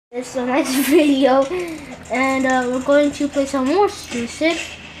This is a nice video, and we're going to play some more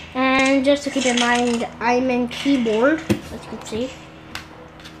Stusit. And just to keep in mind, I'm in keyboard, as you can see,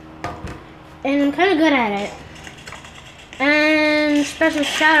 and I'm kind of good at it. And special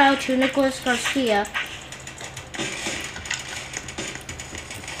shout out to Nicholas Garcia.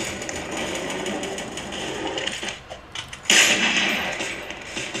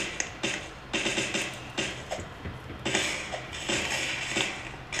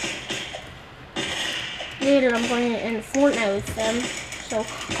 Later, I'm going to end Fortnite with them. So,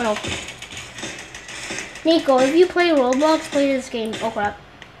 oh no. Nico, if you play Roblox, play this game. Oh crap.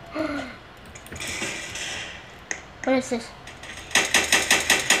 What is this?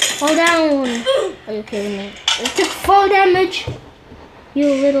 Fall down! Are you kidding me? It took fall damage! You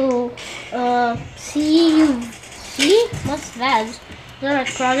little, see? What's that? Is that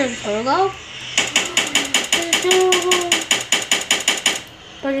a Project Turbo?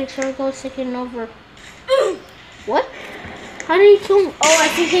 Project Turbo is taking over. What? How did he kill me? Oh, I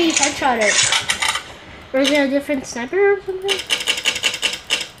think he headshot it. Or is it a different sniper or something?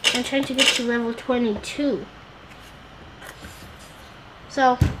 I'm trying to get to level 22.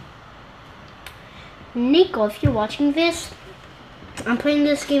 So, Nico, if you're watching this, I'm playing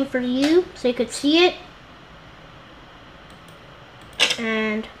this game for you so you could see it.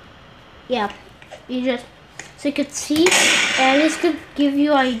 And, yeah, so you could see. And this could give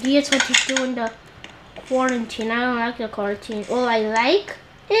you ideas what to do in the quarantine. I don't like the quarantine. Well, I like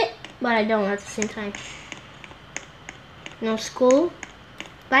it, but I don't at the same time. No school,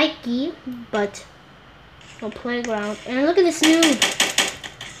 bikey, but no playground. And look at this noob.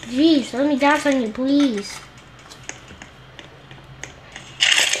 Jeez, let me dance on you, please.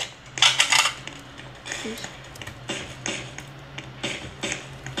 Jeez.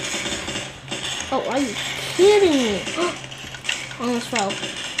 Oh, are you kidding me? Almost fell.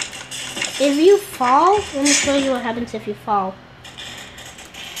 If you fall, let me show you what happens if you fall.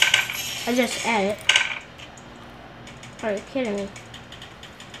 I just added. Are you kidding me?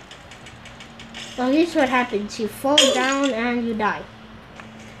 Well, here's what happens. You fall down and you die.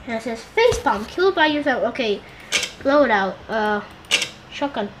 And it says facepalm, killed by yourself. Okay, blow it out.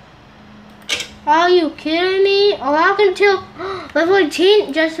 Shotgun. Are you kidding me? Allow until level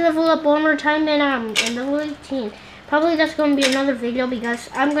 18. Just level up one more time and I'm in level 18. Probably that's going to be another video because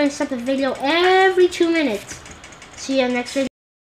I'm going to stop the video every 2 minutes. See you next video.